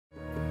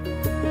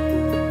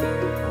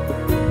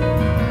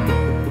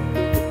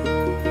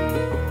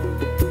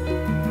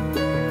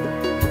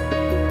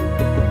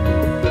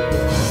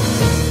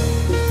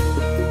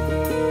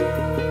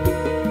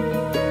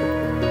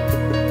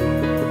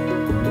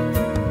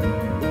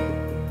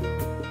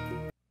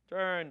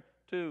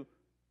to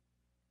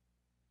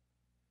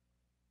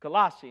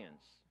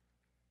Colossians.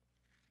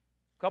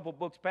 A couple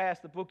books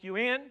past the book you're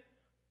in.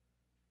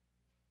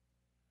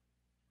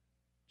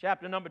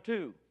 Chapter number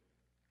 2,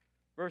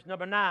 verse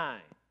number 9.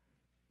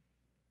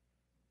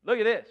 Look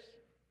at this.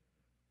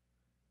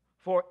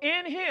 For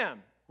in him,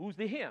 who's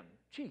the him?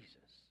 Jesus.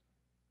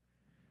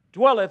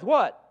 Dwelleth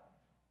what?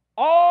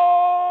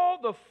 All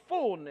the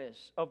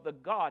fullness of the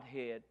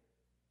Godhead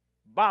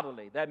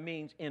bodily. That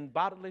means in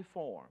bodily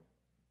form.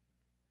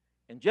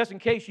 And just in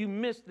case you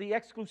missed the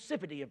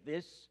exclusivity of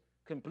this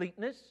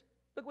completeness,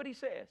 look what he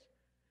says.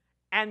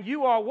 And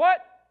you are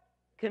what?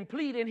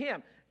 Complete in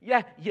him.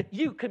 Yeah,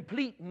 you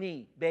complete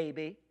me,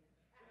 baby.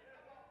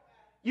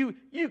 You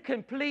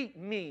complete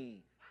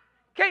me.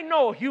 Can't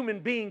no human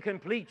being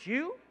complete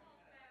you.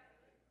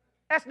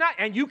 That's not,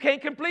 and you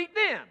can't complete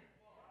them.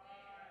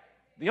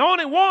 The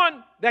only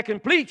one that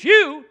completes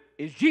you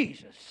is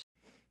Jesus.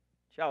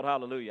 Shout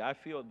hallelujah. I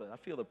feel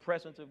the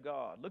presence of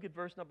God. Look at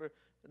verse number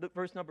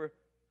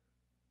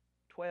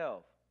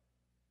 12.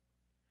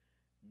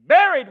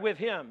 Buried with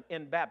him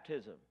in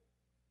baptism,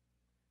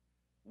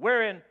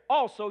 wherein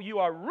also you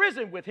are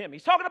risen with him.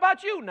 He's talking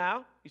about you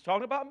now. He's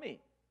talking about me.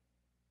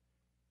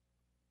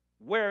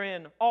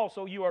 Wherein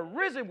also you are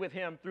risen with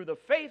him through the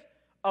faith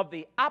of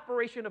the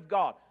operation of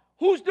God.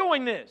 Who's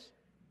doing this?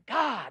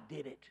 God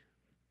did it.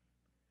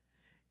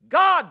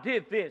 God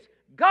did this.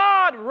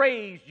 God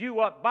raised you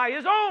up by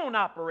his own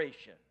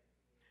operation.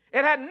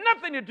 It had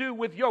nothing to do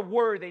with your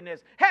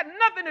worthiness. Had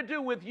nothing to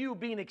do with you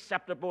being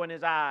acceptable in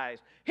his eyes.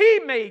 He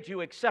made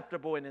you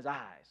acceptable in his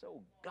eyes.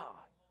 Oh, God.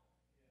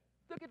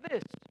 Look at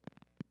this.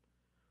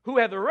 Who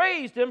hath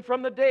raised him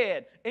from the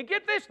dead. And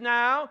get this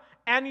now.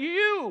 And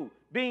you,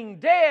 being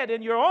dead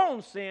in your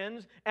own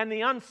sins and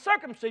the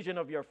uncircumcision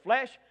of your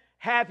flesh,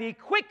 hath he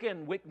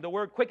quickened. The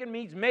word quicken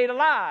means made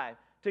alive.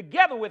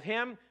 Together with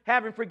him,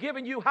 having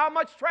forgiven you how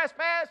much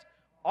trespass?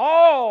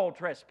 All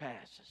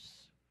trespasses.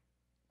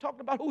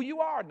 Talking about who you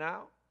are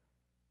now.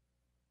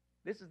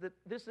 This is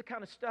the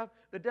kind of stuff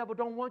the devil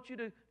don't want you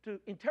to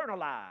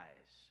internalize.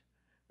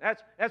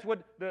 That's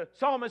what the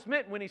psalmist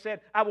meant when he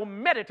said, I will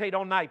meditate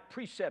on thy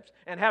precepts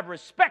and have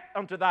respect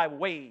unto thy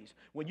ways.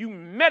 When you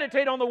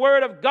meditate on the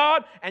word of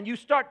God and you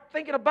start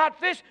thinking about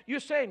this, you're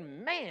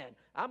saying, man,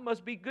 I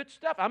must be good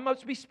stuff. I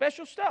must be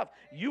special stuff.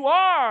 You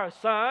are a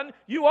son.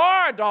 You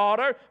are a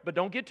daughter. But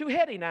don't get too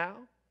heady now.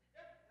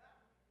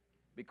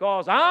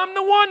 Because I'm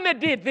the one that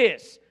did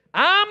this.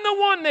 I'm the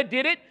one that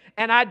did it.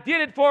 And I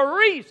did it for a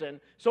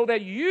reason. So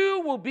that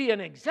you will be an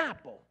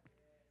example.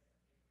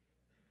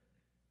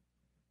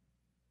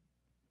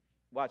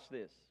 Watch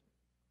this.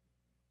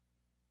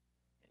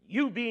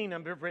 You being,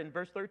 in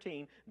verse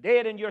 13,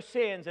 dead in your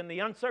sins and the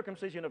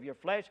uncircumcision of your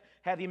flesh,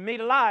 hath he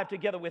made alive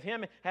together with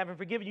him, having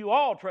forgiven you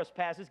all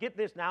trespasses. Get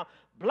this now.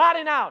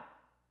 Blotting out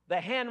the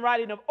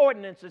handwriting of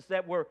ordinances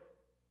that were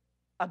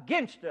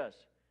against us,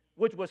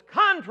 which was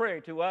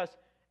contrary to us,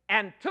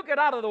 and took it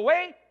out of the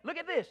way. Look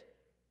at this.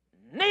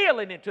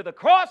 Nailing it to the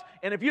cross.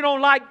 And if you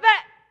don't like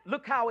that,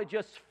 look how it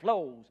just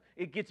flows.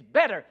 It gets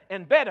better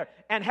and better.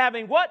 And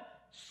having what?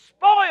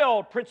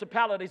 Spoiled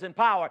principalities and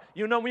power.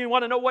 You know, when you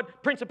want to know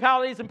what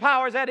principalities and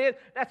powers that is,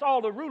 that's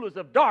all the rulers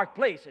of dark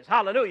places.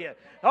 Hallelujah.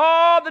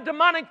 All the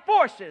demonic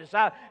forces.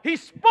 He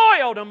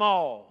spoiled them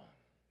all.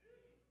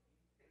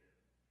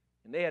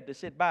 And they had to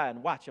sit by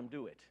and watch them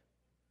do it.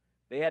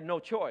 They had no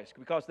choice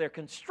because they're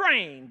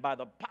constrained by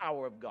the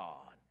power of God.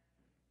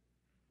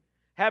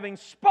 Having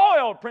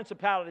spoiled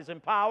principalities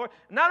and power.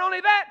 Not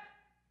only that,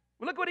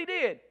 look what he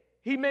did.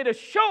 He made a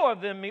show of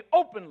them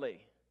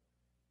openly,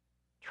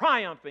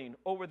 triumphing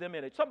over them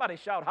in it. Somebody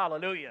shout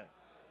hallelujah.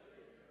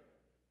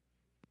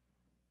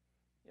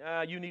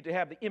 You need to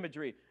have the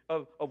imagery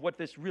of what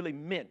this really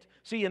meant.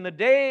 See, in the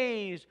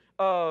days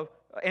of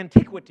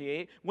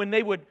antiquity, when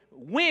they would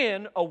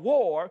win a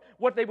war,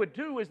 what they would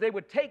do is they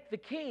would take the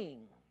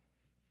king,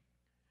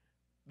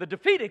 the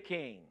defeated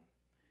king,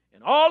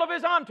 and all of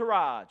his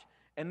entourage,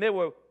 and they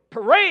would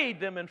parade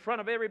them in front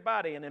of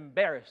everybody and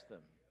embarrass them.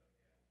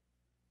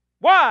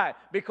 Why?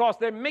 Because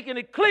they're making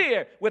it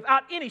clear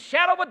without any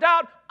shadow of a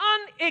doubt,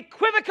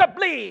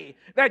 unequivocally,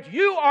 that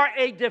you are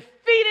a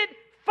defeated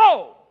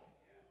foe.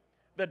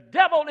 The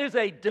devil is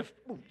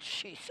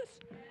Jesus.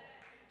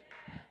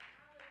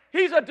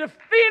 He's a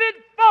defeated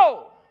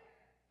foe.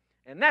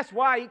 And that's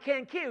why he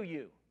can't kill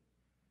you.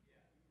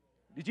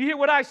 Did you hear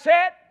what I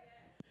said?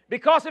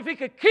 Because if he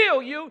could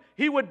kill you,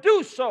 he would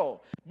do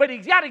so. But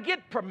he's got to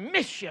get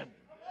permission.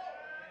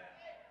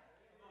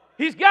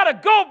 He's got to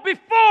go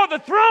before the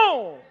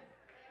throne.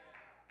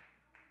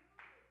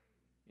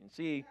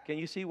 See, can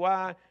you see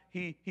why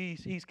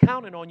he's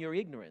counting on your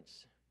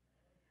ignorance?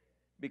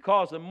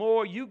 Because the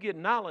more you get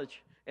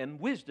knowledge and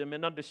wisdom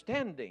and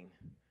understanding,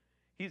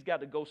 he's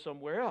got to go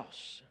somewhere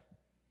else.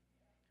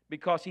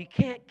 Because he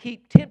can't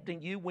keep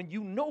tempting you when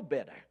you know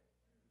better.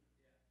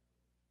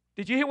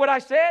 Did you hear what I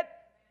said?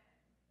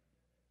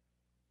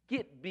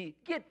 Get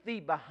thee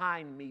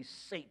behind me,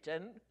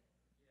 Satan.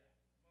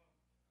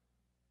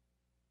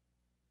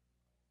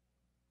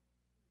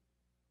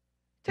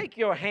 Take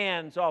your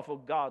hands off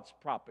of God's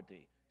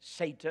property.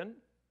 Satan.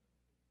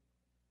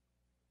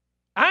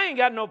 I ain't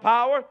got no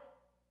power,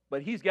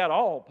 but he's got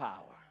all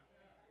power.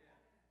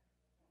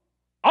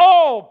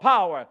 All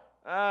power.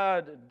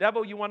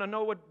 Devil, you want to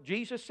know what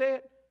Jesus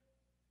said?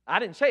 I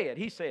didn't say it.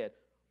 He said,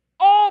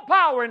 all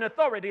power and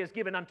authority is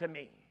given unto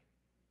me.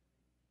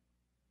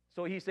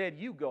 So he said,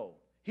 you go.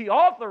 He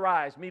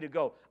authorized me to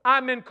go.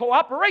 I'm in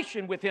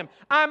cooperation with him.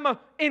 I'm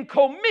in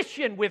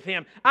commission with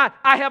him. I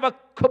have a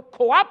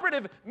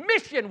cooperative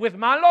mission with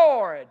my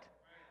Lord.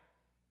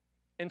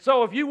 And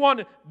so if you want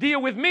to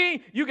deal with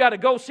me, you got to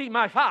go see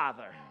my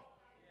Father.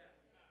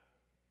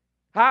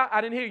 Huh?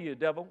 I didn't hear you,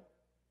 devil.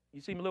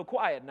 You seem a little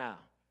quiet now.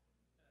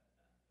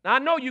 Now, I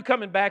know you're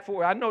coming back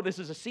for it. I know this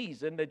is a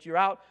season that you're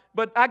out,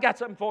 but I got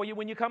something for you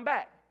when you come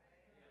back.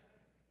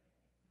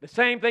 The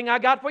same thing I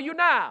got for you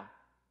now.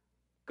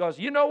 Because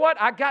you know what?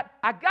 I got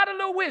a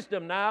little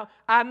wisdom now.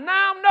 I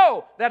now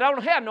know that I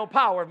don't have no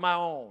power of my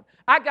own.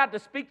 I got to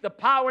speak the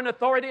power and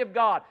authority of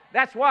God.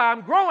 That's why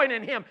I'm growing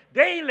in him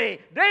daily,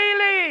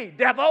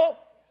 devil.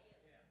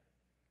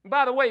 And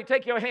by the way,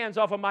 take your hands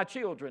off of my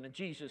children in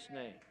Jesus'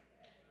 name.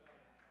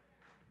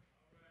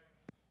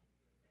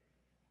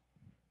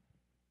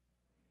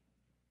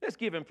 Let's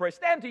give him praise.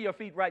 Stand to your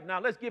feet right now.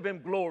 Let's give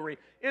him glory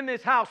in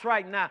this house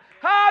right now.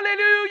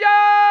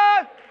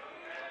 Hallelujah!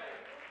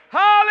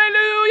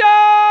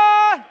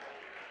 Hallelujah!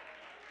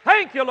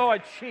 Thank you,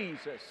 Lord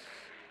Jesus.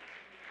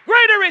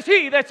 Greater is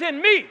he that's in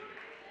me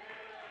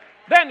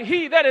than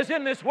he that is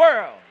in this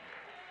world.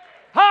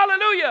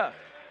 Hallelujah!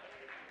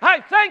 I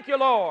thank you,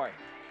 Lord,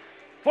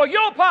 for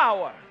your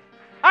power.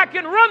 I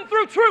can run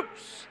through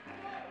troops.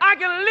 I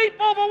can leap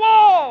over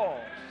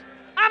walls.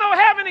 I don't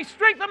have any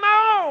strength of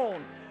my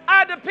own.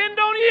 I depend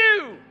on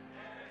you.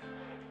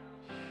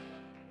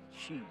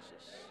 Jesus.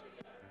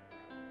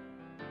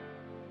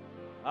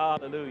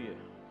 Hallelujah.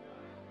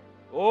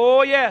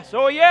 Oh, yes.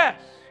 Oh, yes.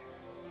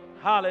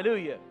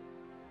 Hallelujah.